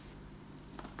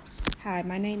Hi,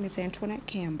 my name is Antoinette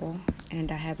Campbell,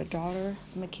 and I have a daughter,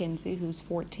 Mackenzie, who's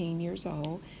 14 years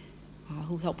old,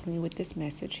 who helped me with this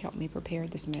message, helped me prepare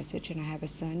this message. And I have a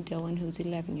son, Dylan, who's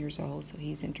 11 years old, so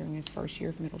he's entering his first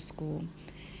year of middle school.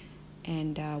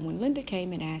 And when Linda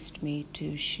came and asked me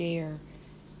to share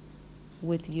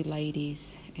with you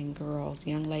ladies and girls,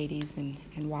 young ladies and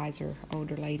wiser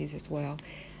older ladies as well,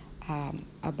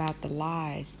 about the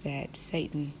lies that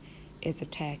Satan is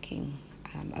attacking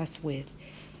us with,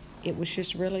 it was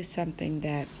just really something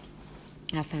that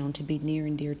I found to be near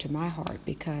and dear to my heart,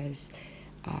 because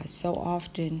so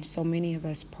often, so many of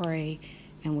us pray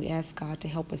and we ask God to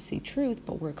help us see truth,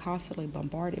 but we're constantly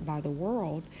bombarded by the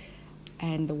world,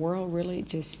 and the world really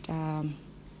just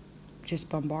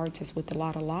bombards us with a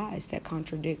lot of lies that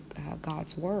contradict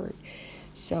God's word.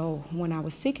 So when I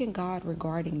was seeking God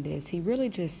regarding this, He really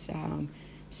just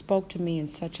spoke to me in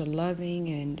such a loving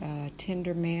and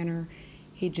tender manner.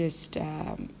 He just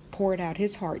poured out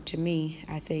His heart to me,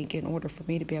 I think, in order for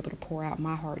me to be able to pour out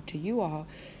my heart to you all.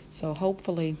 So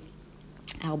hopefully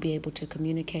I'll be able to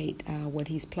communicate what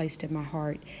He's placed in my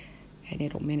heart, and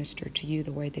it'll minister to you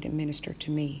the way that it ministered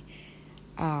to me.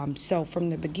 So from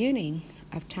the beginning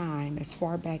of time, as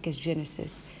far back as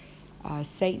Genesis,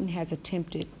 Satan has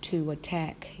attempted to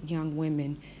attack young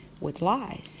women with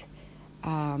lies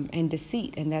and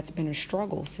deceit, and that's been a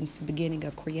struggle since the beginning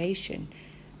of creation.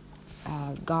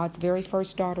 God's very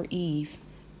first daughter, Eve,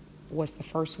 was the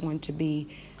first one to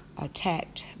be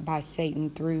attacked by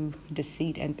Satan through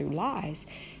deceit and through lies.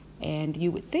 And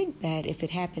you would think that if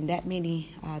it happened that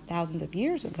many thousands of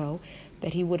years ago,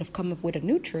 that he would have come up with a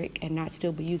new trick and not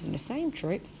still be using the same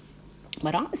trick.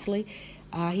 But honestly,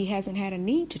 he hasn't had a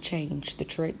need to change the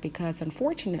trick, because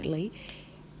unfortunately,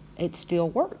 it still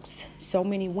works. So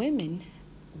many women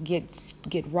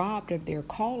get robbed of their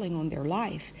calling on their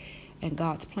life and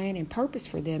God's plan and purpose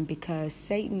for them, because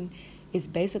Satan is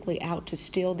basically out to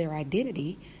steal their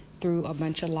identity through a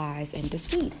bunch of lies and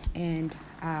deceit. And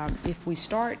if we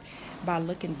start by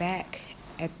looking back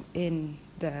in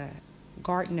the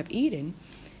Garden of Eden,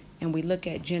 and we look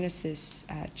at Genesis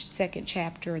 2nd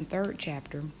chapter and 3rd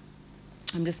chapter,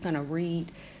 I'm just going to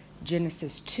read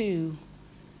Genesis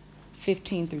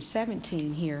 2:15 through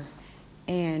 17 here.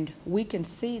 And we can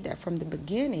see that from the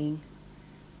beginning,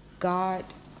 God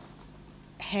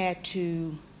had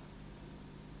to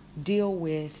deal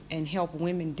with and help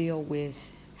women deal with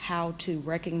how to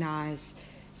recognize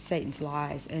Satan's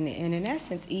lies. And in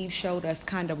essence, Eve showed us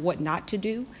kind of what not to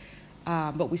do.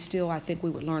 But I think we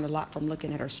would learn a lot from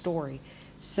looking at her story.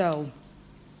 So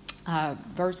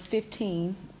verse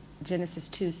 15, Genesis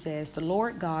 2 says, "The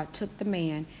Lord God took the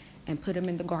man and put him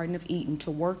in the Garden of Eden to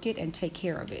work it and take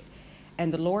care of it.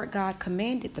 And the Lord God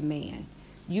commanded the man,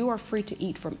 'You are free to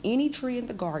eat from any tree in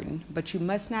the garden, but you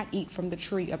must not eat from the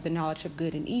tree of the knowledge of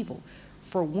good and evil.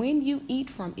 For when you eat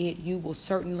from it, you will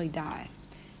certainly die.'"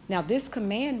 Now, this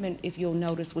commandment, if you'll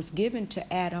notice, was given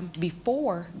to Adam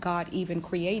before God even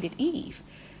created Eve.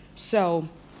 So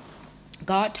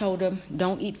God told him,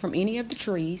 don't eat from any of the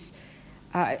trees.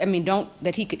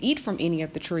 That he could eat from any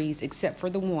of the trees except for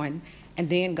the one. And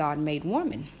then God made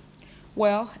woman.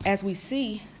 Well, as we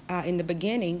see in the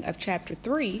beginning of chapter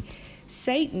 3,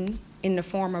 Satan, in the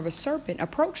form of a serpent,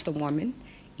 approached the woman,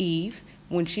 Eve,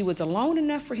 when she was alone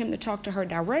enough for him to talk to her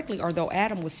directly, although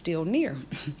Adam was still near.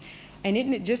 And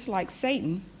isn't it just like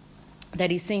Satan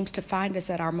that he seems to find us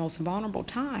at our most vulnerable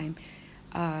time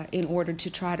in order to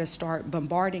try to start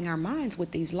bombarding our minds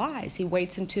with these lies? He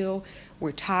waits until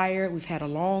we're tired, we've had a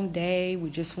long day, we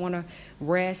just want to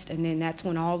rest, and then that's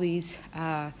when all these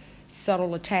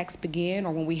subtle attacks begin,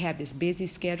 or when we have this busy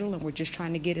schedule and we're just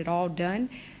trying to get it all done.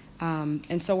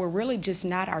 And so we're really just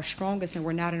not our strongest, and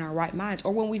we're not in our right minds,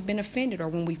 or when we've been offended, or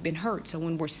when we've been hurt. So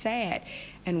when we're sad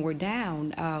and we're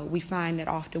down, we find that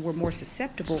often we're more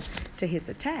susceptible to his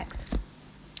attacks.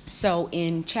 So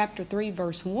in chapter 3,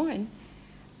 verse 1,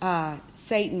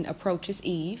 Satan approaches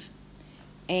Eve,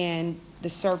 and the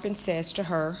serpent says to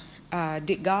her,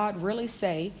 "Did God really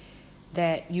say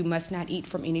that you must not eat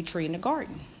from any tree in the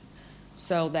garden?"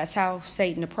 So that's how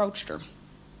Satan approached her.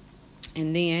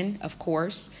 And then, of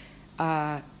course,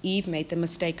 Eve made the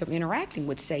mistake of interacting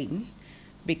with Satan,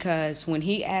 because when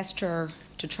he asked her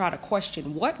to try to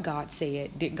question what God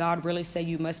said, did God really say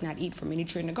you must not eat from any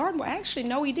tree in the garden? Well, actually,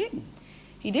 no, he didn't.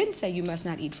 He didn't say you must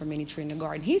not eat from any tree in the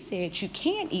garden. He said you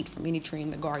can't eat from any tree in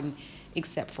the garden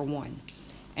except for one.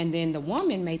 And then the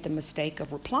woman made the mistake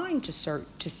of replying to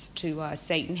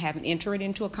Satan, having entered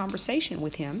into a conversation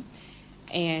with him.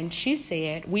 And she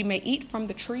said, "We may eat from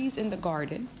the trees in the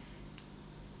garden,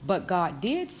 But God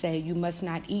did say you must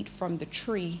not eat from the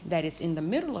tree that is in the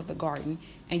middle of the garden,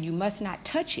 and you must not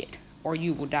touch it or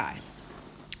you will die.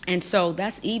 And so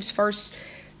that's Eve's first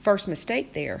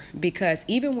mistake there, because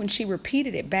even when she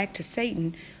repeated it back to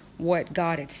Satan, what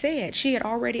God had said, she had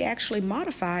already actually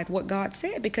modified what God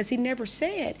said, because he never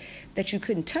said that you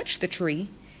couldn't touch the tree.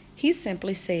 He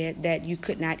simply said that you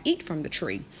could not eat from the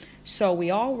tree. So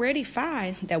we already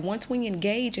find that once we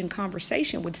engage in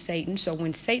conversation with Satan, so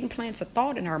when Satan plants a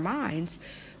thought in our minds,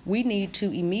 we need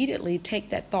to immediately take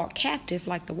that thought captive,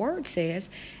 like the word says,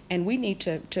 and we need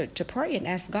to pray and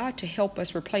ask God to help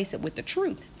us replace it with the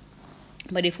truth.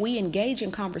 But if we engage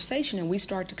in conversation and we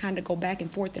start to kind of go back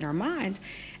and forth in our minds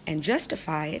and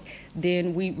justify it,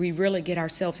 then we really get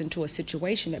ourselves into a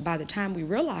situation that by the time we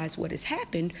realize what has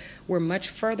happened, we're much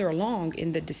further along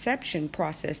in the deception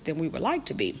process than we would like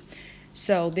to be.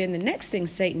 So then the next thing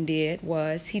Satan did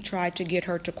was he tried to get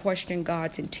her to question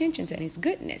God's intentions and his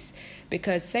goodness,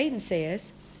 because Satan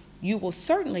says, "You will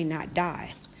certainly not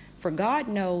die. For God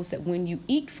knows that when you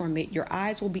eat from it, your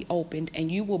eyes will be opened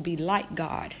and you will be like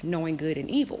God, knowing good and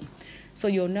evil." So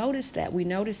you'll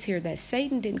notice here that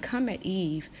Satan didn't come at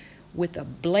Eve with a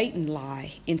blatant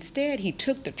lie. Instead, he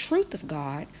took the truth of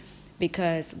God,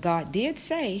 because God did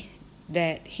say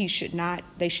that they should not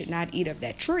eat of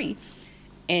that tree.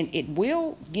 And it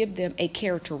will give them a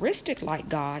characteristic like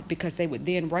God, because they would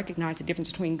then recognize the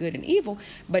difference between good and evil,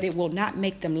 but it will not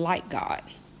make them like God.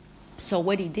 So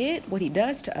what he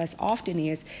does to us often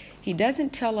is he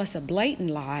doesn't tell us a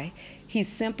blatant lie. He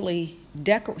simply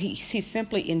embeds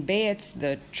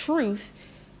the truth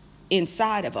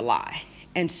inside of a lie.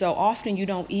 And so often you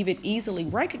don't even easily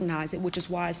recognize it, which is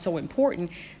why it's so important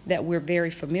that we're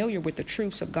very familiar with the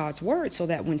truths of God's word, so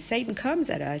that when Satan comes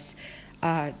at us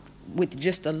with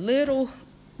just a little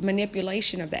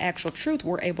manipulation of the actual truth,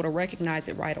 we're able to recognize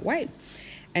it right away.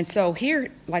 And so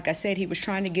here, like I said, he was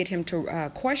trying to get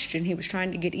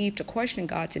Eve to question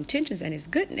God's intentions and his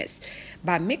goodness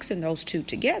by mixing those two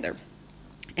together.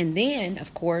 And then,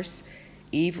 of course,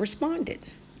 Eve responded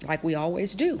like we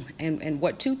always do. And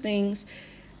what two things,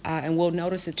 and we'll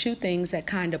notice the two things that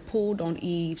kind of pulled on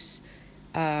Eve's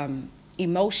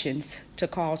emotions to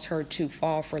cause her to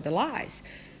fall for the lies.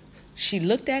 She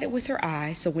looked at it with her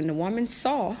eyes. So when the woman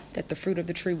saw that the fruit of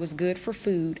the tree was good for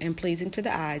food and pleasing to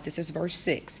the eyes, this is verse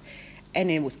 6, and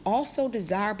it was also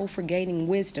desirable for gaining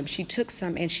wisdom, she took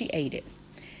some and she ate it.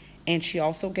 And she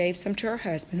also gave some to her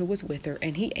husband who was with her,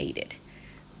 and he ate it.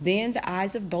 Then the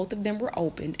eyes of both of them were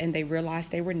opened, and they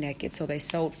realized they were naked. So they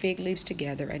sewed fig leaves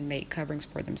together and made coverings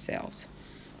for themselves.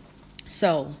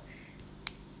 So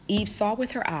Eve saw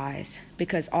with her eyes,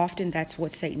 because often that's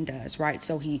what Satan does, right?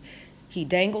 So he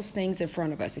dangles things in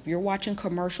front of us. If you're watching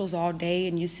commercials all day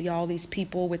and you see all these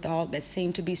people that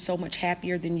seem to be so much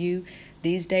happier than you,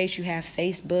 these days you have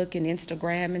Facebook and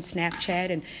Instagram and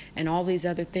Snapchat and all these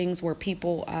other things where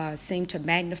people seem to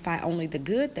magnify only the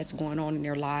good that's going on in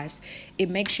their lives. It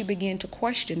makes you begin to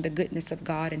question the goodness of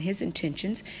God and his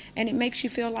intentions, and it makes you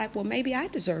feel like, well, maybe I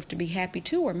deserve to be happy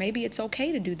too, or maybe it's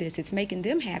okay to do this. It's making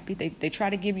them happy. They try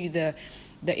to give you the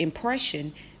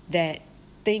impression that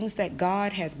things that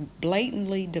God has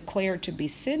blatantly declared to be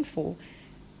sinful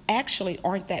actually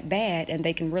aren't that bad, and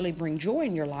they can really bring joy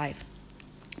in your life.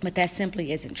 But that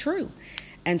simply isn't true.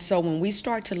 And so when we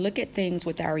start to look at things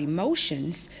with our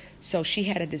emotions, so she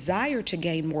had a desire to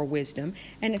gain more wisdom,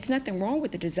 and it's nothing wrong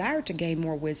with the desire to gain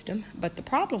more wisdom, but the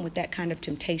problem with that kind of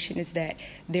temptation is that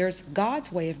there's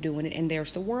God's way of doing it and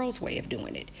there's the world's way of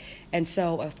doing it. And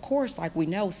so, of course, like we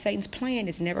know, Satan's plan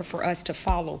is never for us to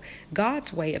follow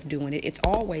God's way of doing it. It's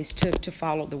always to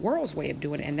follow the world's way of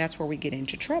doing it, and that's where we get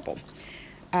into trouble.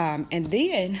 And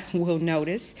then we'll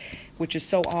notice, which is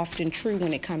so often true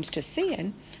when it comes to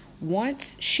sin,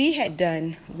 once she had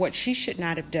done what she should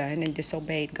not have done and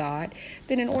disobeyed God,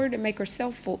 then in order to make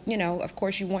herself full, of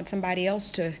course you want somebody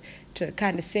else to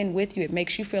kind of sin with you. It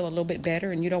makes you feel a little bit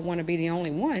better, and you don't want to be the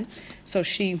only one. So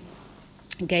she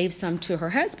gave some to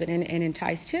her husband and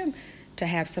enticed him to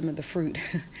have some of the fruit.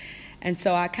 And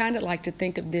so I kind of like to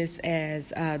think of this as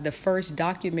the first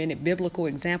documented biblical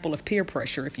example of peer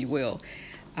pressure, if you will.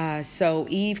 So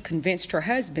Eve convinced her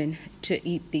husband to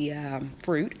eat the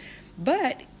fruit,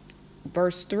 but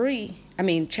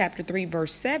chapter 3,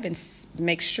 verse 7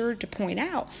 makes sure to point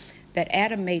out that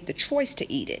Adam made the choice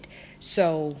to eat it.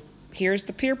 So here's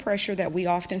the peer pressure that we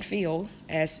often feel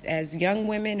as young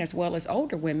women as well as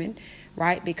older women,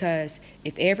 right? Because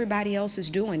if everybody else is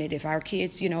doing it, if our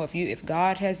kids, if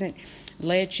God hasn't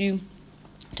led you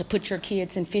to put your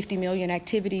kids in 50 million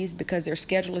activities because their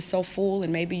schedule is so full,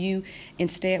 and maybe you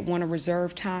instead want to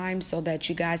reserve time so that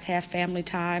you guys have family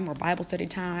time or Bible study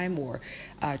time or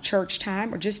church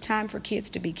time or just time for kids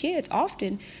to be kids.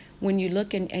 Often when you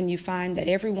look and you find that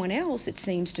everyone else, it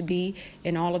seems to be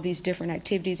in all of these different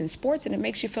activities and sports, and it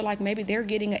makes you feel like maybe they're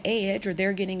getting an edge or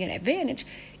they're getting an advantage.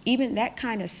 Even that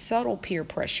kind of subtle peer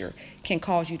pressure can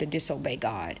cause you to disobey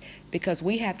God, because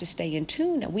we have to stay in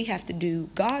tune and we have to do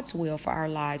God's will for our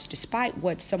lives despite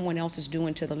what someone else is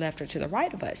doing to the left or to the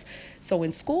right of us. So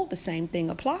in school, the same thing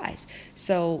applies.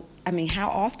 So, I mean, how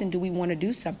often do we want to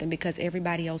do something because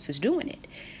everybody else is doing it?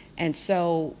 And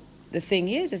so the thing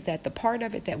is that the part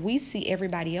of it that we see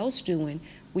everybody else doing,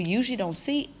 we usually don't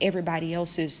see everybody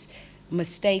else's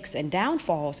mistakes and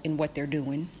downfalls in what they're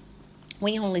doing.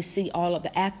 We only see all of the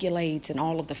accolades and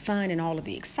all of the fun and all of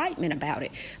the excitement about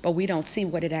it, but we don't see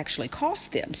what it actually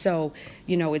cost them. So,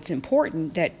 it's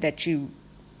important that you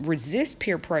resist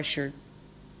peer pressure,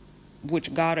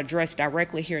 which God addressed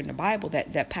directly here in the Bible,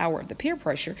 that power of the peer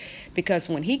pressure, because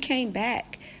when he came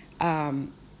back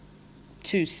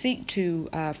to seek to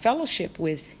fellowship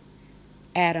with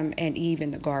Adam and Eve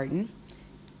in the garden,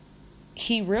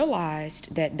 he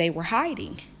realized that they were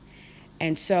hiding.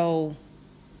 And so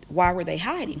why were they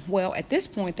hiding? Well, at this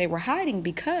point, they were hiding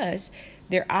because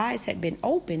their eyes had been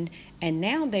opened, and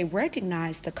now they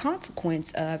recognized the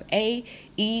consequence of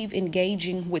Eve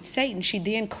engaging with Satan. She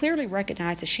then clearly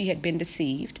recognized that she had been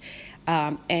deceived.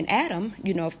 And Adam,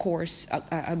 of course,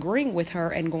 agreeing with her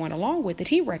and going along with it,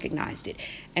 he recognized it.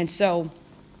 And so,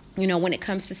 when it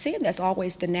comes to sin, that's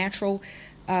always the natural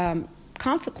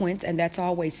consequence, and that's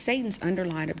always Satan's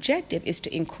underlying objective, is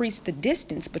to increase the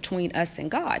distance between us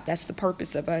and God. That's the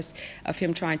purpose of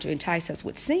him trying to entice us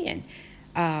with sin.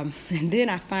 And then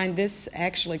I find this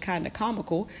actually kind of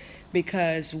comical,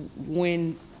 because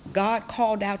when God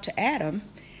called out to Adam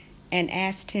and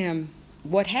asked him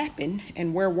what happened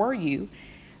and where were you,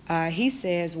 he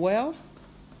says, well,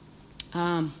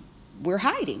 we're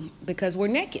hiding because we're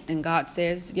naked. And God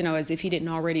says, as if he didn't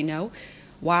already know,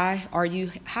 why are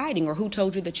you hiding, or who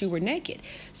told you that you were naked?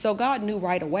 So God knew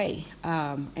right away,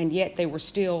 and yet they were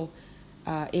still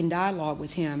in dialogue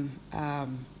with him,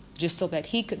 just so that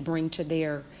he could bring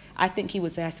to I think he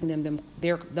was asking them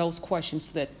those questions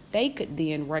so that they could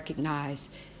then recognize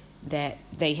that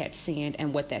they had sinned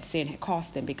and what that sin had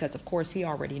cost them, because of course he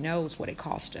already knows what it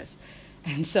cost us.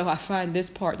 And so I find this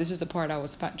is the part I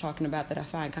was talking about that I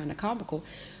find kind of comical.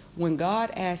 When God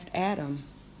asked Adam,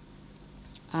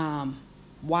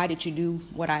 why did you do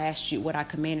what I asked you, what I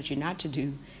commanded you not to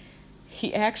do?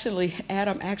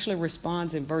 Adam actually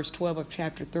responds in verse 12 of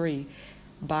chapter 3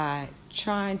 by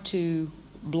trying to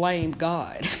blame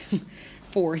God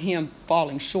for him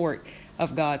falling short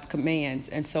of God's commands.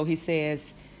 And so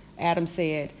Adam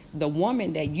said, the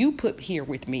woman that you put here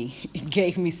with me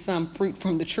gave me some fruit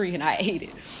from the tree and I ate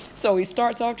it. So he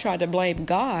starts off trying to blame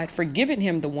God for giving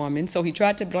him the woman. So he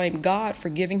tried to blame God for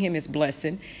giving him his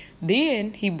blessing.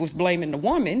 Then he was blaming the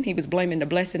woman. He was blaming the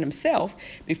blessing himself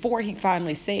before he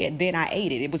finally said, then I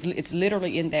ate it. It's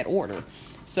literally in that order.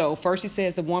 So first he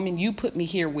says, the woman you put me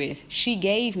here with, she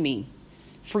gave me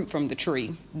fruit from the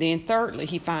tree. Then thirdly,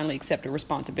 he finally accepted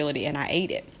responsibility and I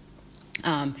ate it.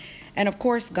 And of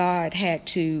course, God had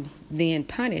to then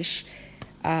punish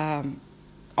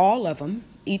all of them,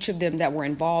 each of them that were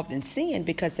involved in sin,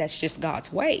 because that's just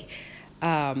God's way.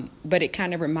 But it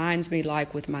kind of reminds me,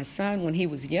 like with my son when he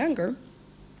was younger,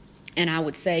 and I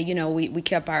would say, we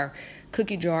kept our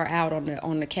cookie jar out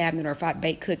on the cabinet, or if I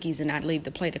baked cookies and I'd leave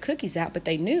the plate of cookies out, but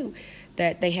they knew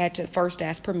that they had to first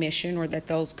ask permission, or that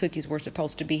those cookies were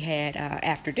supposed to be had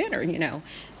after dinner,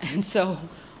 And so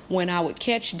when I would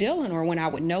catch Dylan, or when I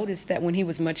would notice that when he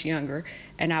was much younger,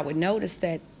 and I would notice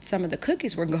that some of the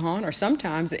cookies were gone, or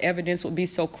sometimes the evidence would be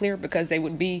so clear because I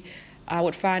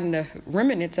would find the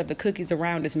remnants of the cookies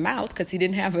around his mouth, because he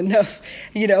didn't have enough,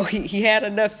 he had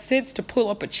enough sense to pull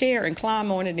up a chair and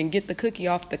climb on it and get the cookie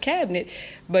off the cabinet,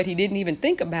 but he didn't even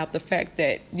think about the fact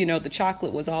that, the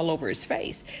chocolate was all over his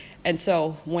face. And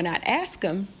so when I'd ask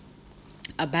him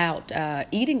about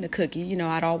eating the cookie,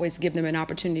 I'd always give them an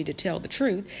opportunity to tell the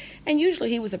truth. And usually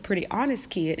he was a pretty honest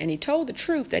kid, and he told the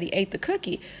truth that he ate the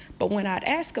cookie. But when I'd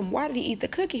ask him, why did he eat the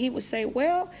cookie? He would say,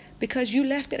 well, because you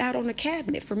left it out on the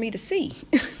cabinet for me to see.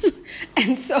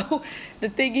 And so the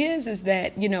thing is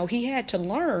that, he had to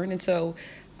learn. And so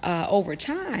over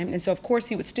time, and so of course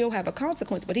he would still have a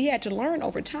consequence, but he had to learn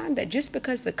over time that just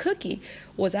because the cookie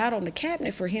was out on the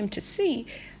cabinet for him to see,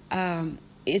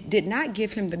 it did not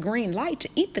give him the green light to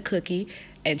eat the cookie,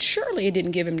 and surely it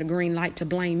didn't give him the green light to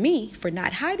blame me for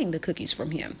not hiding the cookies from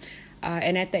him.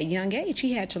 And at that young age,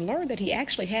 he had to learn that he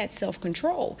actually had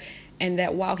self-control. And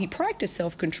that while he practiced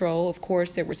self-control, of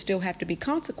course, there would still have to be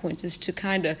consequences to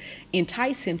kind of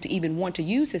entice him to even want to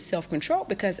use his self-control.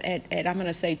 Because at I'm going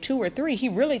to say 2 or 3, he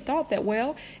really thought that,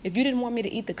 well, if you didn't want me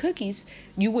to eat the cookies,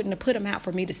 you wouldn't have put them out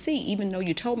for me to see. Even though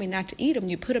you told me not to eat them,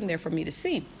 you put them there for me to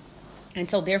see. And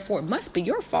so therefore, it must be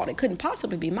your fault. It couldn't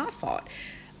possibly be my fault.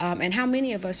 And how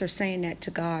many of us are saying that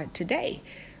to God today,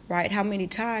 right? How many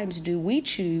times do we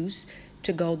choose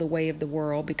to go the way of the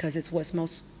world because it's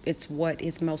what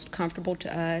is most comfortable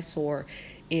to us, or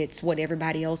it's what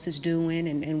everybody else is doing,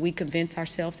 and we convince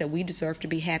ourselves that we deserve to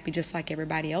be happy just like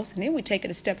everybody else. And then we take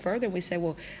it a step further and we say,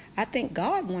 well, I think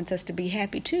God wants us to be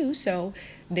happy too, so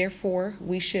therefore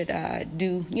we should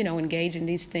engage in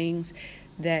these things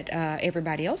that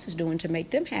everybody else is doing to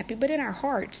make them happy. But in our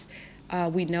hearts,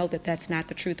 we know that that's not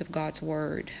the truth of God's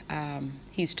word.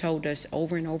 He's told us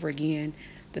over and over again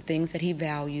the things that he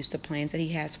values, the plans that he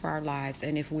has for our lives.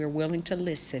 And if we're willing to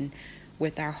listen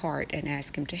with our heart and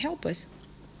ask him to help us,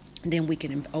 then we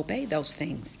can obey those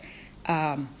things.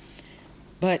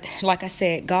 But like I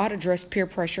said, God addressed peer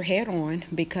pressure head on,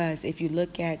 because if you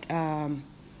look at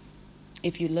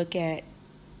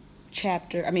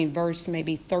verse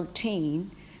maybe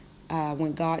 13,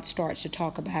 when God starts to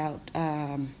talk about,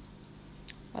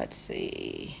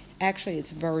 actually it's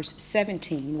verse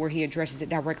 17 where he addresses it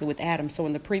directly with Adam. So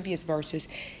in the previous verses,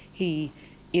 he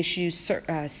issues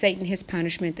Satan his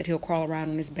punishment, that he'll crawl around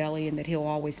on his belly and that he'll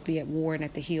always be at war and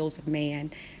at the heels of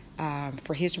man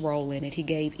for his role in it. He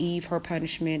gave Eve her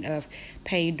punishment of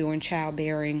pain during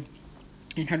childbearing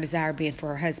and her desire being for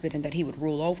her husband, and that he would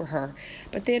rule over her.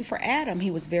 But then for Adam,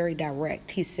 he was very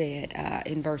direct. He said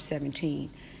in verse 17,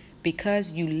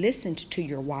 because you listened to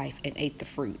your wife and ate the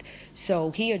fruit.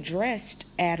 So he addressed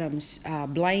Adam's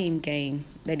blame game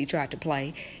that he tried to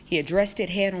play. He addressed it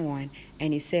head on,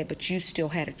 and he said, but you still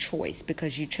had a choice,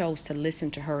 because you chose to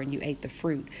listen to her and you ate the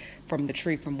fruit from the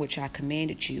tree from which I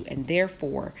commanded you, and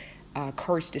therefore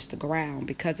cursed is the ground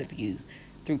because of you.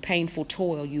 Through painful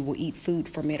toil, you will eat food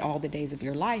from it all the days of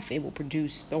your life. It will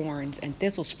produce thorns and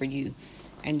thistles for you,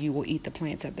 and you will eat the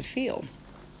plants of the field.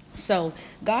 So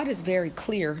God is very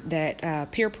clear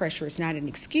that peer pressure is not an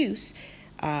excuse.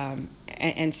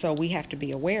 And so we have to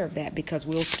be aware of that, because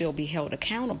we'll still be held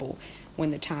accountable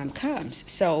when the time comes.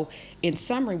 So in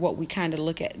summary, what we kind of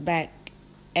look at back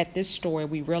at this story,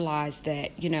 we realize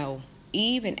that,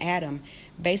 Eve and Adam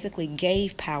basically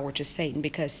gave power to Satan,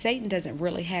 because Satan doesn't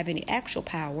really have any actual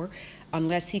power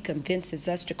unless he convinces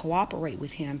us to cooperate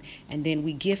with him, and then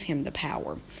we give him the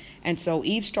power. And so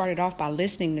Eve started off by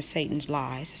listening to Satan's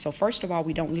lies. So first of all,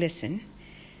 we don't listen.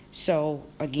 So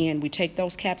again, we take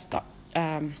those thoughts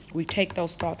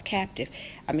captive.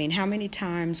 I mean, how many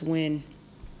times when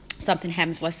something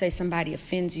happens, let's say somebody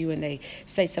offends you and they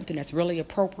say something that's really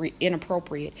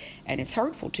inappropriate, and it's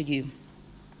hurtful to you,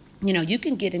 you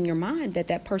can get in your mind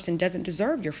that person doesn't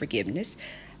deserve your forgiveness.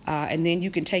 And then you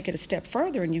can take it a step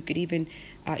further, and you could even,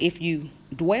 if you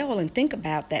dwell and think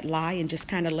about that lie and just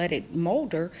kind of let it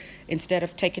molder, instead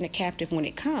of taking it captive when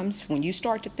it comes, when you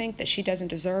start to think that she doesn't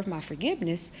deserve my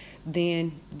forgiveness,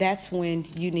 then that's when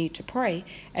you need to pray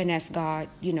and ask God,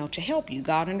 to help you.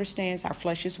 God understands our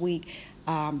flesh is weak,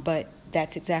 but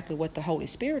that's exactly what the Holy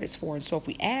Spirit is for. And so if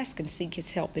we ask and seek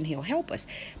his help, then he'll help us.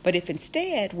 But if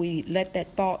instead we let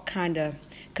that thought kind of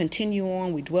continue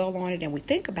on, we dwell on it and we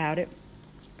think about it,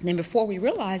 then before we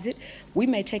realize it, we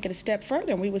may take it a step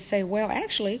further, and we would say, well,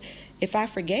 actually, if I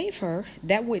forgave her,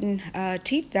 that would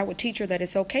teach her that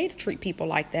it's okay to treat people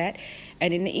like that.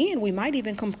 And in the end, we might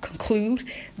even conclude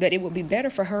that it would be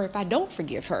better for her if I don't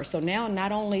forgive her. So now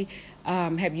not only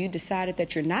have you decided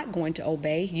that you're not going to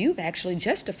obey, you've actually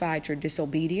justified your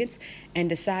disobedience and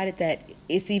decided that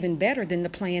it's even better than the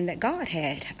plan that God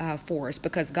had for us,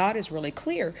 because God is really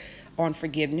clear on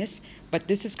forgiveness. But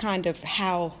this is kind of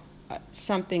how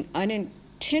something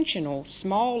unintentional,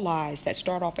 small lies that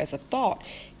start off as a thought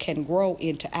can grow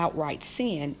into outright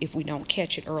sin if we don't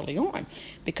catch it early on.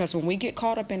 Because when we get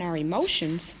caught up in our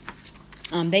emotions,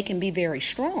 they can be very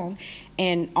strong,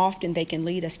 and often they can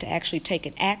lead us to actually take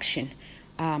an action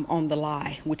on the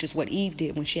lie, which is what Eve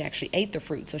did when she actually ate the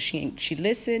fruit. So she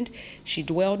listened, she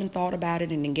dwelled and thought about it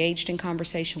and engaged in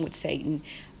conversation with Satan,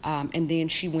 and then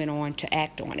she went on to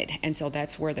act on it. And so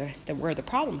that's where the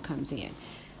problem comes in.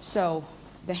 So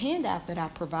the handout that I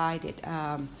provided,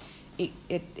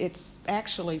 it's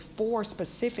actually 4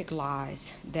 specific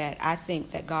lies that I think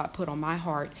that God put on my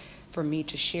heart for me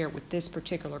to share with this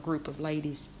particular group of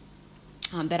ladies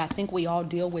that I think we all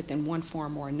deal with in one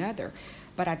form or another.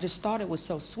 But I just thought it was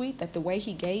so sweet that the way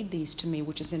he gave these to me,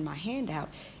 which is in my handout,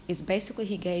 is basically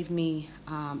he gave me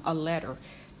a letter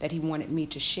that he wanted me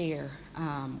to share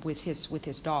with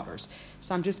his daughters.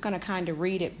 So I'm just going to kind of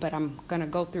read it, but I'm going to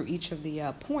go through each of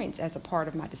the points as a part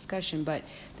of my discussion. But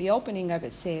the opening of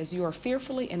it says, "You are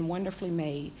fearfully and wonderfully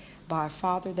made by a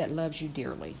Father that loves you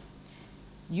dearly.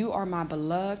 You are my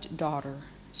beloved daughter.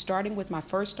 Starting with my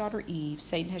first daughter, Eve,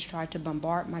 Satan has tried to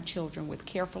bombard my children with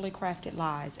carefully crafted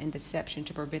lies and deception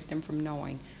to prevent them from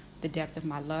knowing the depth of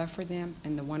my love for them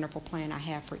and the wonderful plan I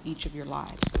have for each of your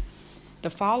lives. The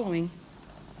following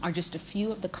are just a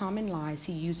few of the common lies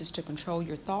he uses to control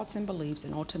your thoughts and beliefs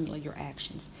and ultimately your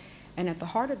actions. And at the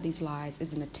heart of these lies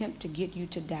is an attempt to get you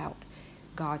to doubt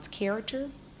God's character,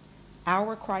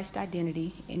 our Christ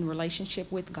identity in relationship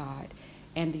with God,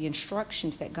 and the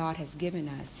instructions that God has given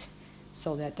us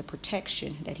so that the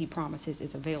protection that he promises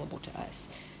is available to us."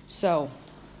 So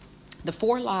the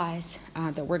 4 lies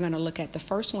that we're going to look at, the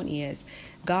first one is,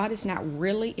 God is not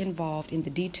really involved in the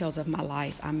details of my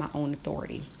life. I'm my own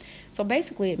authority. So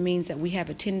basically it means that we have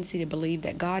a tendency to believe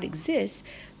that God exists,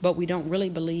 but we don't really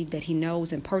believe that he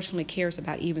knows and personally cares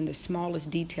about even the smallest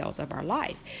details of our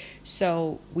life.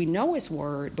 So we know his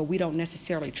word, but we don't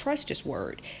necessarily trust his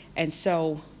word. And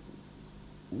so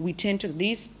we tend to,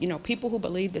 these, people who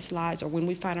believe this lies, or when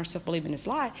we find ourselves believing this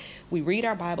lie, we read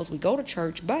our Bibles, we go to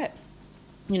church, but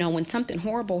when something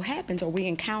horrible happens or we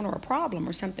encounter a problem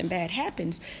or something bad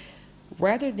happens,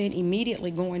 rather than immediately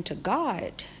going to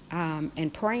God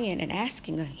and praying and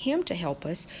asking him to help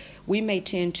us, we may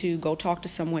tend to go talk to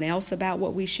someone else about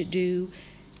what we should do,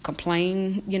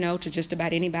 complain, to just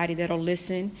about anybody that'll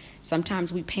listen.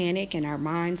 Sometimes we panic and our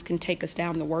minds can take us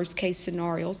down the worst case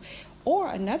scenarios.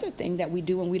 Or another thing that we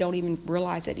do, and we don't even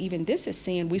realize that even this is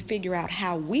sin, we figure out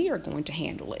how we are going to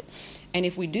handle it. And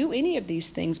if we do any of these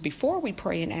things before we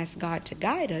pray and ask God to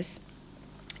guide us,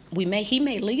 he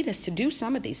may lead us to do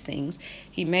some of these things.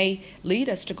 He may lead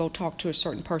us to go talk to a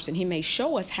certain person. He may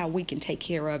show us how we can take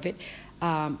care of it.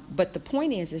 But the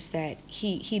point is that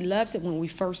he loves it when we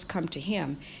first come to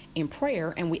him in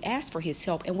prayer and we ask for his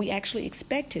help and we actually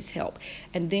expect his help.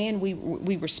 And then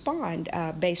we respond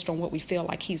based on what we feel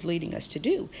like he's leading us to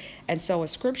do. And so a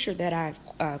scripture that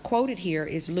I've quoted here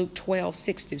is Luke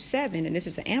 12:6-7, and this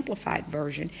is the Amplified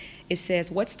version. It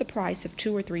says, "What's the price of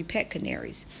 2 or 3 pet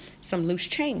canaries? Some loose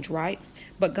change, right?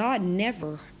 But God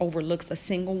never overlooks a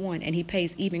single one, and he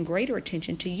pays even greater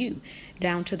attention to you,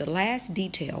 down to the last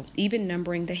detail, even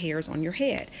numbering the hairs on your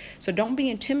head. So don't be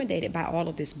intimidated by all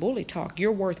of this bully talk.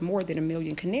 You're worth more than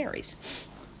 1,000,000 canaries."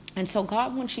 And so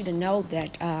God wants you to know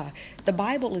that the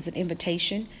Bible is an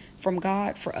invitation from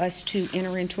God for us to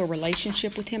enter into a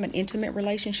relationship with him, an intimate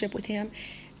relationship with him.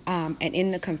 And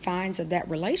in the confines of that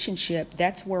relationship,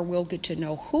 that's where we'll get to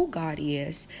know who God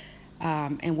is.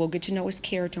 And we'll get to know his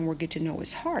character and we'll get to know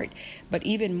his heart. But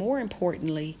even more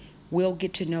importantly, we'll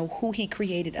get to know who he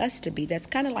created us to be. That's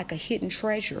kind of like a hidden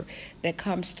treasure that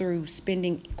comes through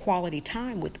spending quality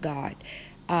time with God.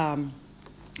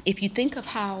 If you think of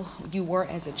how you were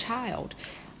as a child,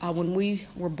 when we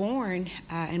were born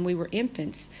and we were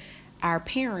infants, our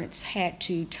parents had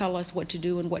to tell us what to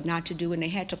do and what not to do, and they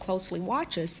had to closely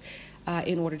watch us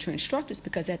in order to instruct us,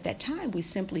 because at that time we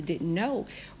simply didn't know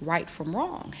right from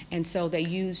wrong. And so they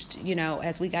used,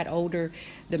 as we got older,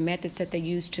 the methods that they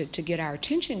used to get our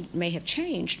attention may have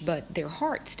changed, but their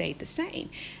heart stayed the same.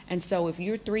 And so if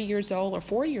you're 3 years old or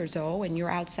 4 years old and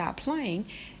you're outside playing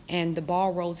and the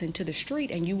ball rolls into the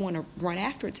street and you want to run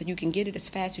after it so you can get it as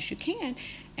fast as you can,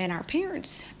 and our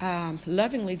parents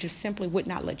lovingly just simply would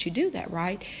not let you do that,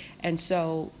 right? And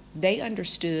so they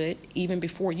understood even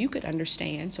before you could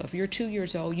understand. So if you're 2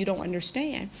 years old, you don't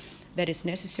understand that it's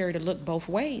necessary to look both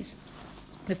ways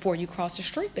before you cross the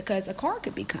street because a car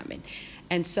could be coming.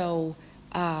 And so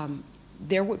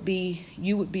you would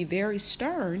be very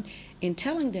stern in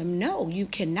telling them, no, you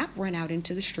cannot run out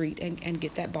into the street and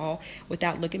get that ball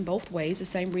without looking both ways. The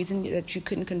same reason that you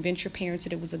couldn't convince your parents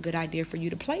that it was a good idea for you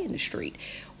to play in the street.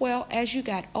 Well, as you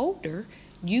got older,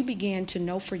 you began to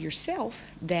know for yourself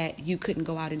that you couldn't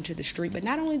go out into the street. But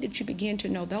not only did you begin to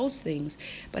know those things,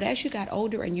 but as you got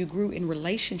older and you grew in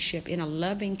relationship, in a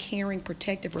loving, caring,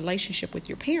 protective relationship with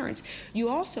your parents, you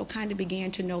also kind of began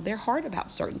to know their heart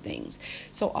about certain things.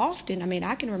 So often,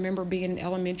 I can remember being in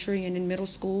elementary and in middle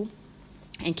school,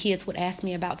 and kids would ask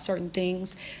me about certain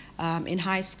things. In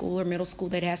high school or middle school,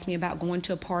 they'd ask me about going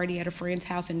to a party at a friend's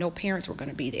house and no parents were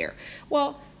going to be there.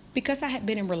 Well, because I had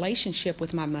been in relationship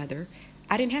with my mother,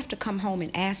 I didn't have to come home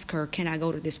and ask her, can I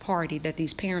go to this party that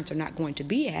these parents are not going to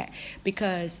be at?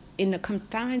 Because in the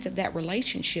confines of that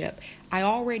relationship, I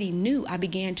already knew, I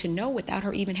began to know without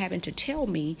her even having to tell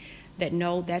me that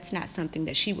no, that's not something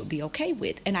that she would be okay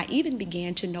with. And I even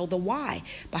began to know the why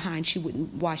behind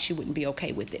why she wouldn't be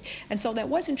okay with it. And so that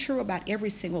wasn't true about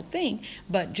every single thing,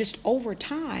 but just over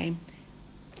time,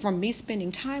 from me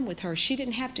spending time with her, she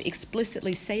didn't have to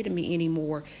explicitly say to me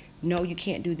anymore, no, you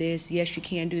can't do this. Yes, you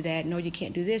can do that. No, you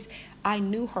can't do this. I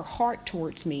knew her heart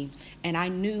towards me, and I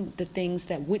knew the things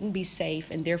that wouldn't be safe,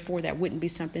 and therefore that wouldn't be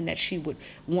something that she would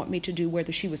want me to do,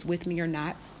 whether she was with me or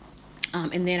not.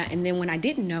 And then when I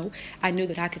didn't know, I knew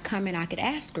that I could come and I could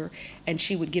ask her, and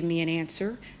she would give me an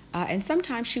answer. And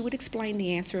sometimes she would explain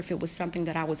the answer if it was something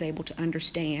that I was able to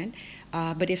understand.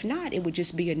 But if not, it would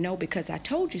just be a no because I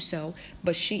told you so.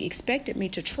 But she expected me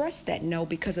to trust that no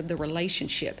because of the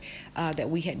relationship that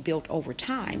we had built over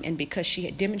time, and because she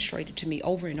had demonstrated to me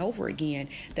over and over again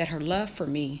that her love for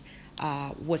me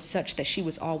was such that she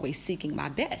was always seeking my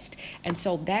best. And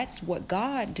so that's what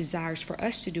God desires for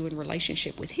us to do in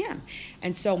relationship with him.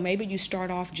 And so maybe you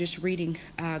start off just reading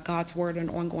God's word on an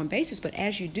ongoing basis, but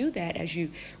as you do that, as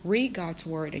you read God's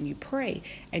word and you pray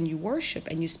and you worship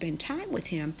and you spend time with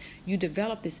him, you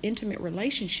develop this intimate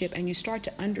relationship, and you start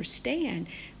to understand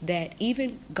that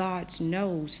even God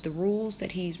knows the rules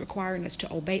that he's requiring us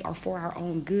to obey are for our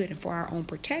own good and for our own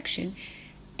protection.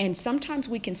 And sometimes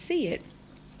we can see it,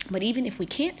 but even if we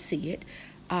can't see it,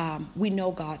 we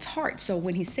know God's heart. So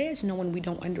when he says no, when we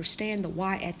don't understand the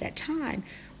why at that time,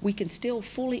 we can still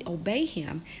fully obey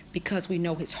him because we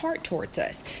know his heart towards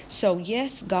us. So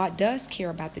yes, God does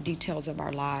care about the details of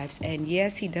our lives. And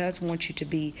yes, he does want you to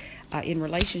be in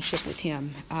relationship with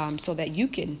him so that you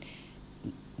can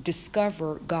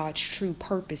discover God's true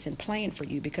purpose and plan for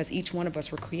you, because each one of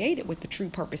us were created with the true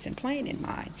purpose and plan in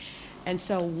mind. And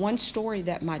so one story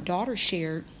that my daughter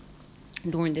shared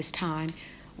during this time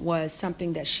was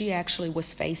something that she actually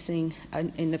was facing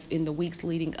in the weeks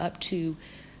leading up to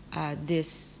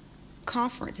this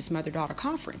conference, this mother-daughter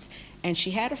conference. And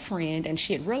she had a friend, and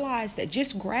she had realized that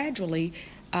just gradually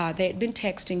they had been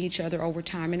texting each other over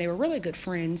time, and they were really good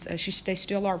friends. They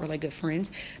still are really good friends.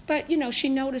 But, she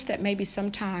noticed that maybe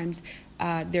sometimes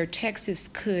their texts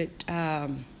could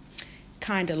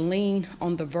kind of lean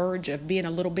on the verge of being a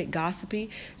little bit gossipy.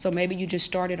 So maybe you just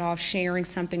started off sharing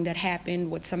something that happened,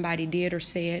 what somebody did or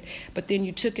said, but then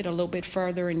you took it a little bit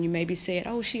further and you maybe said,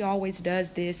 oh, she always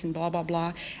does this and blah, blah,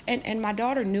 blah. And my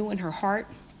daughter knew in her heart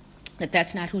that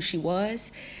that's not who she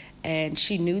was. And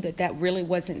she knew that that really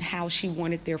wasn't how she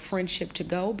wanted their friendship to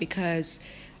go, because,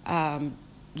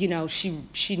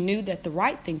 she knew that the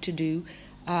right thing to do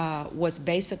was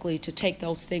basically to take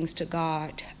those things to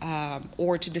God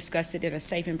or to discuss it in a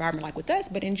safe environment like with us.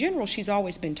 But in general, she's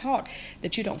always been taught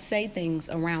that you don't say things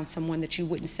around someone that you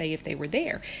wouldn't say if they were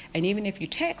there. And even if you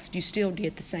text, you still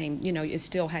did the same, it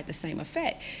still had the same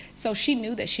effect. So she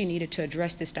knew that she needed to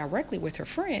address this directly with her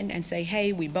friend and say,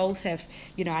 hey, we both have,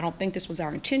 I don't think this was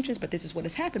our intentions, but this is what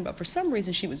has happened. But for some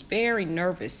reason, she was very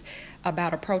nervous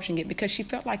about approaching it because she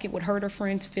felt like it would hurt her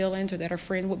friend's feelings, or that her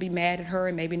friend would be mad at her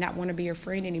and maybe not want to be her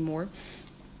friend anymore.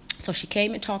 So she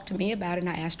came and talked to me about it, and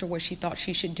I asked her what she thought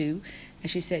she should do, and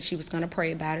she said she was going to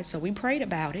pray about it. So we prayed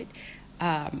about it,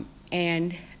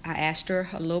 and I asked her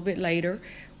a little bit later,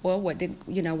 well, what do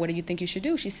you think you should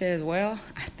do? She says, well,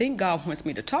 I think God wants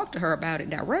me to talk to her about it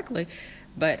directly,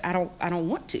 but I don't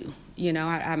want to.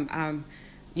 I'm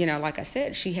like I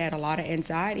said, she had a lot of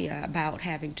anxiety about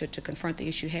having to confront the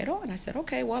issue head on. I said,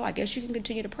 okay, well, I guess you can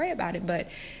continue to pray about it. But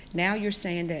now you're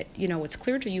saying that, it's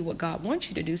clear to you what God wants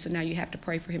you to do. So now you have to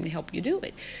pray for him to help you do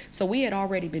it. So we had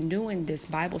already been doing this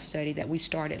Bible study that we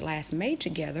started last May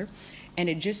together. And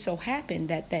it just so happened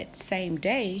that same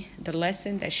day, the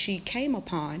lesson that she came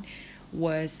upon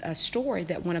was a story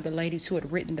that one of the ladies who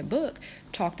had written the book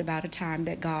talked about, a time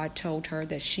that God told her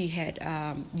that she had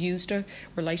used a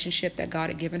relationship that God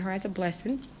had given her as a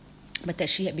blessing, but that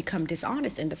she had become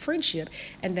dishonest in the friendship,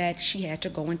 and that she had to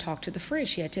go and talk to the friend.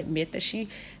 She had to admit that she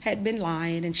had been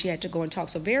lying, and she had to go and talk.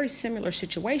 So very similar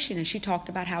situation, and she talked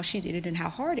about how she did it and how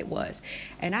hard it was.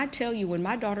 And I tell you, when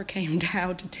my daughter came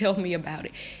down to tell me about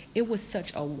it, it was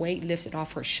such a weight lifted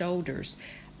off her shoulders.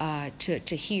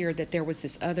 To hear that there was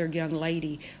this other young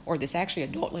lady, or this actually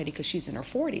adult lady, because she's in her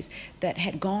 40s, that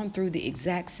had gone through the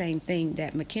exact same thing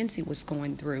that Mackenzie was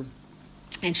going through.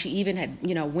 And she even had,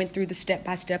 went through the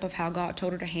step-by-step of how God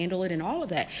told her to handle it and all of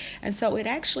that. And so it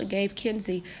actually gave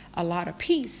Kenzie a lot of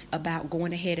peace about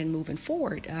going ahead and moving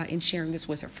forward in sharing this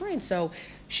with her friends. So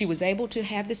she was able to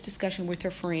have this discussion with her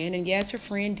friend. And yes, her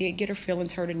friend did get her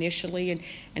feelings hurt initially,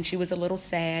 and she was a little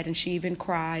sad, and she even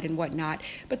cried and whatnot.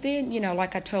 But then,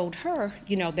 like I told her,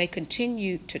 they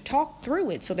continued to talk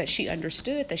through it so that she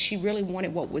understood that she really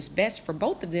wanted what was best for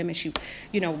both of them. And she,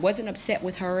 wasn't upset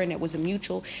with her, and it was a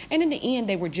mutual. And in the end,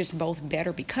 they were just both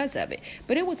better because of it.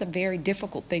 But it was a very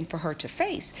difficult thing for her to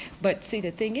face. But see,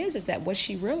 the thing is that what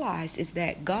she realized is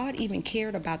that God even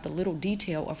cared about the little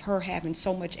detail of her having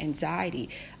so much anxiety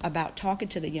about talking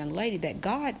to the young lady, that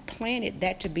God planted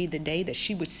that to be the day that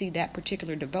she would see that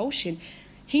particular devotion.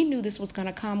 He knew this was going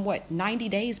to come, 90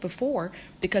 days before,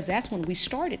 because that's when we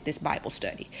started this Bible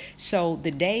study. So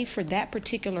the day for that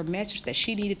particular message that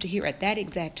she needed to hear at that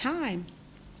exact time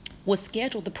was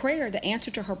scheduled. The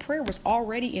answer to her prayer was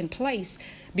already in place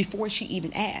before she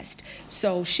even asked.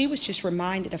 So she was just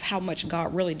reminded of how much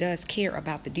God really does care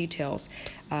about the details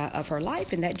of her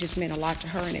life. And that just meant a lot to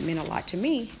her, and it meant a lot to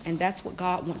me. And that's what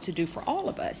God wants to do for all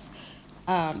of us.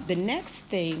 The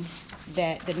next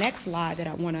lie that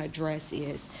I want to address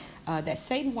is that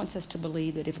Satan wants us to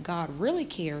believe that if God really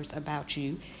cares about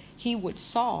you, he would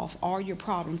solve all your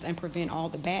problems and prevent all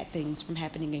the bad things from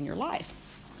happening in your life.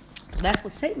 That's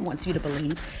what Satan wants you to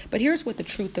believe. But here's what the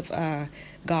truth of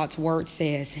God's word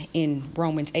says in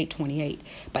Romans 8:28.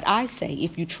 But I say,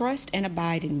 if you trust and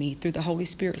abide in me through the Holy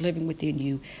Spirit living within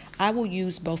you, I will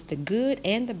use both the good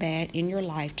and the bad in your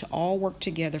life to all work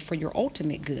together for your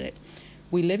ultimate good.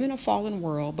 We live in a fallen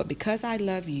world, but because I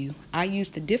love you, I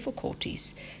use the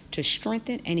difficulties to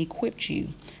strengthen and equip you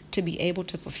to be able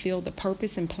to fulfill the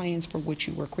purpose and plans for which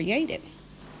you were created.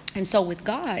 And so with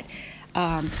God,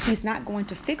 he's not going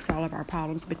to fix all of our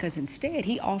problems, because instead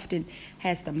he often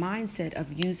has the mindset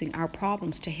of using our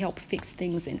problems to help fix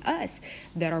things in us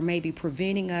that are maybe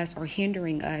preventing us or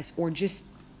hindering us, or just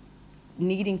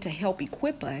needing to help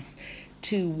equip us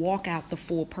to walk out the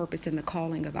full purpose and the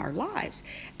calling of our lives.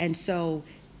 And so,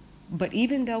 but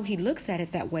even though he looks at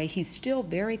it that way, he's still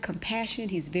very compassionate.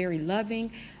 He's very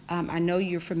loving. I know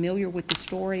you're familiar with the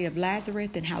story of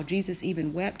Lazarus and how Jesus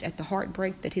even wept at the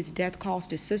heartbreak that his death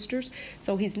caused his sisters.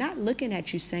 So he's not looking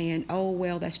at you saying, oh,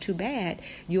 well, that's too bad.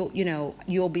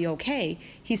 You'll be okay.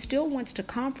 He still wants to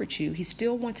comfort you. He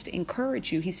still wants to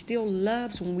encourage you. He still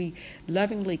loves when we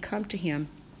lovingly come to him.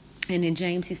 And in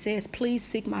James, he says, please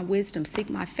seek my wisdom, seek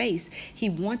my face. He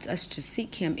wants us to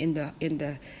seek him in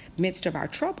the midst of our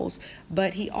troubles,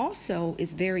 but he also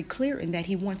is very clear in that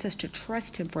he wants us to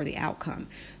trust him for the outcome.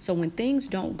 So when things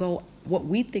don't go what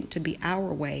we think to be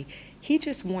our way, he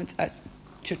just wants us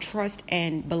to trust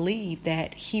and believe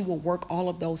that he will work all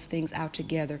of those things out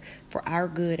together for our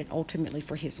good and ultimately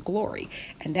for his glory.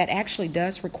 And that actually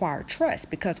does require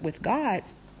trust, because with God,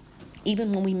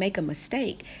 even when we make a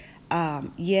mistake,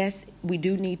 yes, we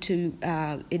do need to,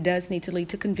 it does need to lead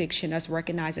to conviction, us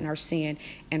recognizing our sin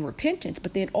and repentance,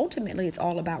 but then ultimately it's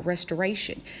all about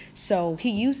restoration. So he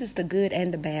uses the good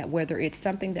and the bad, whether it's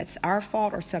something that's our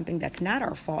fault or something that's not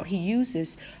our fault. He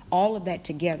uses all of that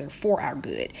together for our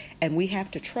good, and we have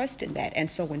to trust in that.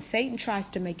 And so when Satan tries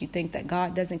to make you think that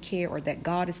God doesn't care, or that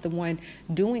God is the one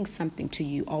doing something to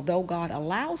you, although God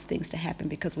allows things to happen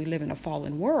because we live in a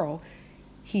fallen world,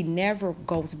 he never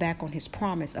goes back on his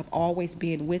promise of always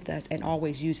being with us and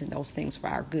always using those things for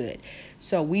our good.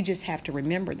 So we just have to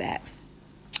remember that.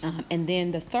 And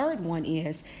then the third one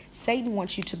is Satan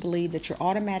wants you to believe that you're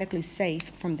automatically safe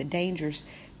from the dangers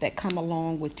that come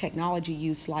along with technology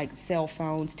use, like cell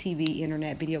phones, TV,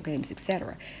 internet, video games,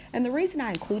 etc. And the reason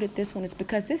I included this one is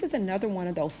because this is another one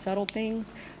of those subtle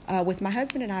things. With my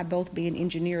husband and I both being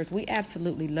engineers, we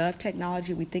absolutely love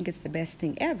technology. We think it's the best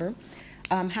thing ever.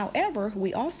 However,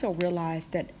 we also realize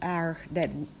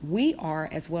that we are,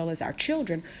 as well as our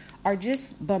children, are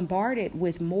just bombarded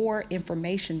with more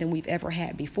information than we've ever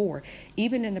had before.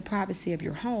 Even in the privacy of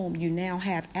your home, you now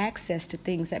have access to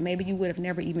things that maybe you would have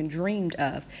never even dreamed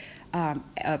of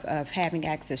having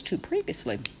access to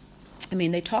previously. I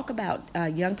mean, they talk about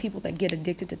young people that get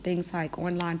addicted to things like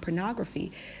online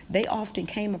pornography. They often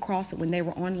came across it when they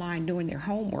were online doing their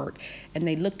homework, and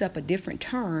they looked up a different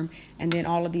term, and then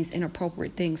all of these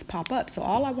inappropriate things pop up. So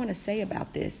all I want to say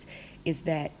about this is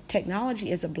that technology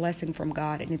is a blessing from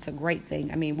God, and it's a great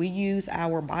thing. I mean, we use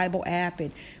our Bible app,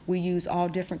 and we use all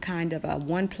different kind of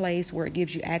One Place, where it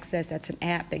gives you access. That's an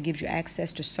app that gives you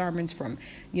access to sermons from,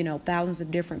 thousands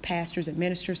of different pastors and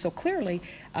ministers. So clearly,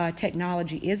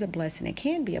 technology is a blessing. It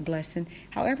can be a blessing.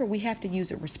 However, we have to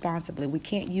use it responsibly. We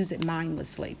can't use it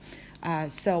mindlessly.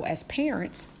 So as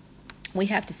parents, we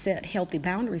have to set healthy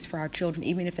boundaries for our children,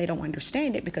 even if they don't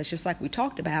understand it, because just like we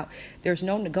talked about, there's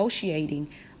no negotiating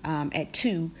at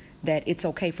 2 that it's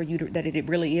okay for you to, that it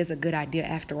really is a good idea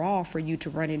after all for you to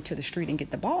run into the street and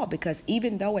get the ball, because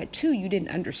even though at 2 you didn't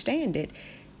understand it,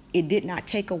 it did not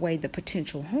take away the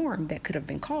potential harm that could have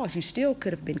been caused. You still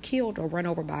could have been killed or run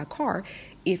over by a car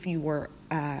if you were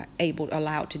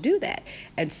allowed to do that.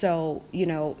 And so,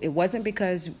 it wasn't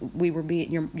because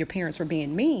your parents were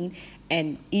being mean.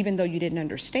 And even though you didn't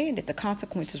understand it, the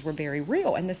consequences were very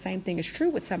real. And the same thing is true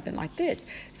with something like this.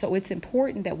 So it's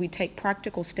important that we take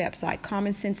practical steps like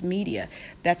Common Sense Media.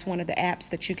 That's one of the apps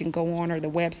that you can go on, or the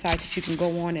websites that you can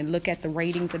go on and look at the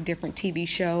ratings of different TV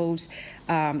shows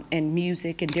and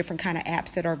music and different kind of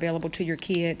apps that are available to your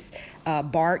kids.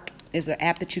 Bark is an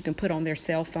app that you can put on their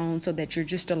cell phone so that you're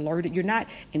just alerted. You're not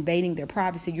invading their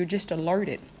privacy. You're just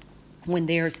alerted when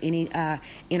there's any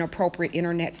inappropriate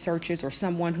internet searches or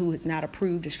someone who is not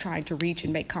approved is trying to reach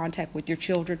and make contact with your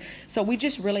children. So we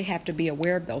just really have to be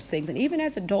aware of those things. And even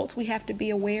as adults, we have to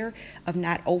be aware of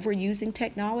not overusing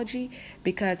technology,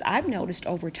 because I've noticed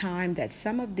over time that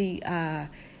some of the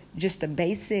just the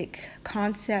basic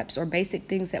concepts or basic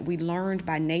things that we learned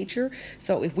by nature.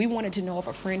 So if we wanted to know if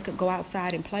a friend could go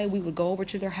outside and play, we would go over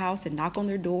to their house and knock on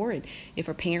their door. And if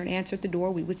a parent answered the door,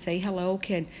 we would say, hello,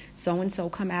 can so-and-so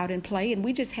come out and play? And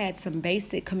we just had some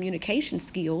basic communication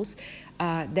skills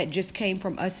that just came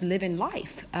from us living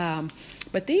life.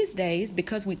 But these days,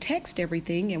 because we text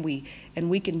everything and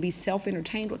we can be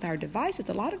self-entertained with our devices,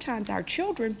 a lot of times our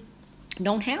children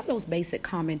don't have those basic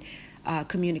common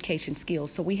communication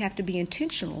skills. So we have to be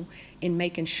intentional in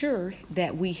making sure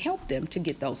that we help them to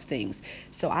get those things.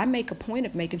 So I make a point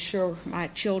of making sure my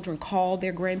children call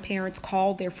their grandparents,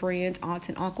 call their friends, aunts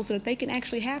and uncles, so that they can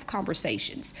actually have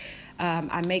conversations.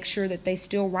 I make sure that they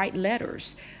still write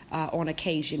letters on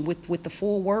occasion with the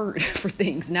full word for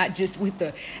things, not just with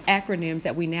the acronyms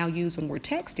that we now use when we're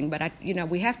texting. But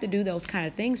we have to do those kind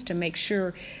of things to make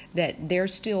sure that they're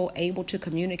still able to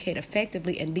communicate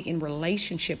effectively and be in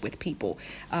relationship with people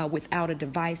without a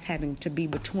device having to be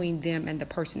between them and the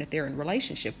person that they're in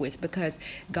relationship with. Because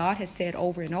God has said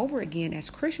over and over again, as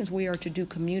Christians, we are to do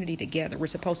community together. We're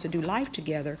supposed to do life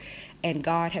together. And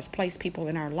God has placed people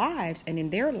in our lives and in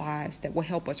their lives that will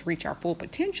help us reach our full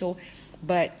potential.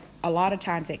 But a lot of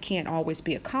times that can't always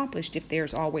be accomplished if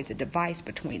there's always a device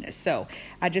between us. So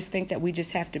I just think that we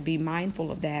just have to be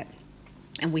mindful of that.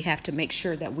 And we have to make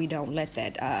sure that we don't let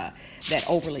that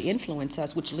overly influence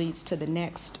us, which leads to the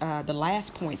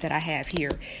last point that I have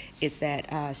here, is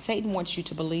that Satan wants you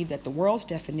to believe that the world's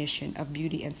definition of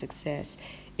beauty and success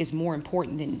is more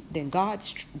important than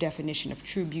God's definition of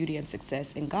true beauty and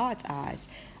success in God's eyes.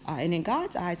 And in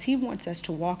God's eyes, he wants us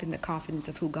to walk in the confidence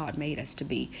of who God made us to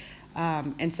be.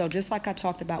 And so just like I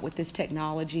talked about with this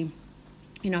technology,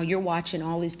 you're watching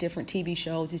all these different TV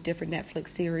shows, these different Netflix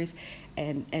series,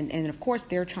 and of course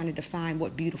they're trying to define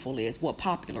what beautiful is, what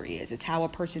popular is. It's how a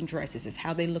person dresses, it's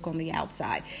how they look on the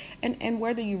outside. And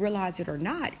whether you realize it or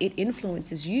not, it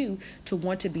influences you to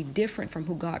want to be different from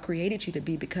who God created you to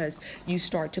be, because you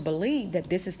start to believe that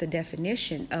this is the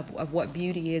definition of what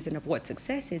beauty is and of what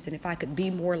success is. And if I could be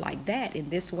more like that in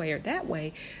this way or that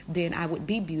way, then I would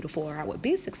be beautiful or I would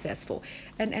be successful.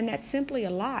 And that's simply a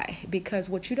lie, because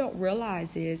what you don't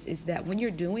realize is that when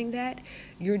you're doing that,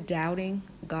 you're doubting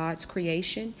God's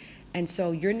creation. And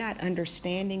so you're not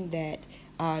understanding that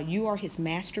you are his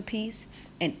masterpiece,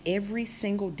 and every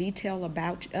single detail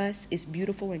about us is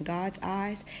beautiful in God's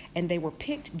eyes, and they were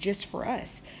picked just for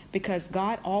us, because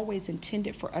God always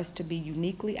intended for us to be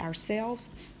uniquely ourselves.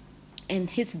 And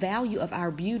his value of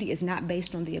our beauty is not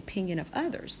based on the opinion of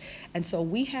others. And so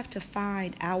we have to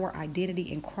find our identity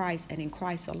in Christ and in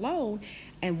Christ alone.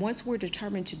 And once we're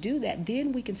determined to do that,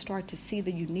 then we can start to see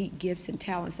the unique gifts and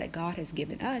talents that God has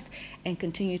given us, and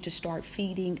continue to start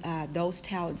feeding those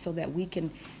talents so that we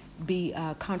can be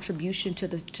a contribution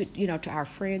to our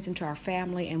friends and to our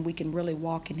family, and we can really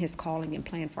walk in his calling and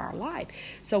plan for our life.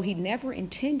 So he never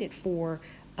intended for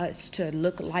us to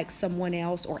look like someone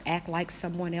else or act like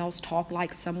someone else, talk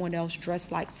like someone else,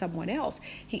 dress like someone else.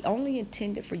 He only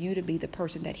intended for you to be the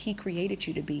person that he created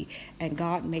you to be, and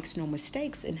God makes no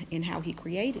mistakes in how he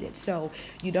created it. So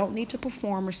you don't need to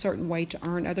perform a certain way to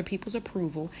earn other people's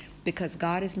approval, because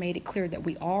God has made it clear that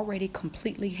we already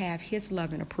completely have his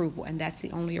love and approval, and that's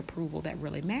the only approval that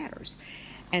really matters.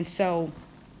 And so,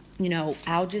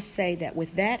 I'll just say that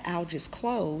with that, I'll just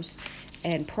close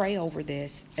and pray over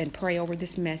this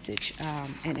message,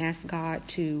 and ask God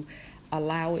to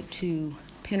allow it to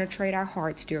penetrate our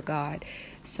hearts, dear God,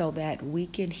 so that we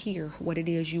can hear what it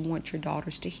is you want your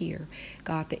daughters to hear.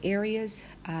 God, the areas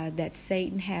that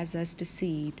Satan has us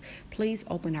deceived, please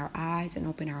open our eyes and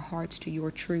open our hearts to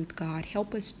your truth, God.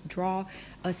 Help us, draw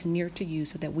us near to you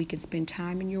so that we can spend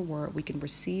time in your word, we can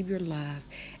receive your love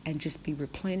and just be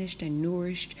replenished and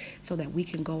nourished, so that we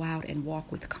can go out and walk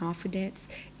with confidence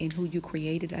in who you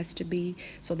created us to be,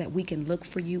 so that we can look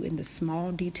for you in the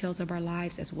small details of our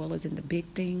lives as well as in the big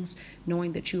things,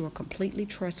 knowing that you are completely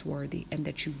trustworthy and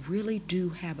that you really do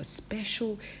have a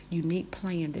special, unique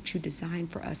plan that you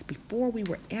designed for us before we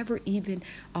were ever even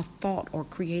a thought or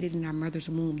created in our mother's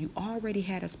womb. You already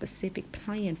had a specific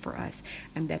plan for us,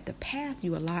 and that the path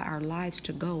you allow our lives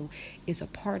to go is a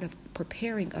part of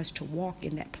preparing us to walk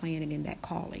in that plan and in that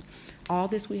calling. All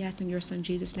this we ask in your son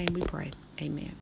Jesus' name we pray. Amen.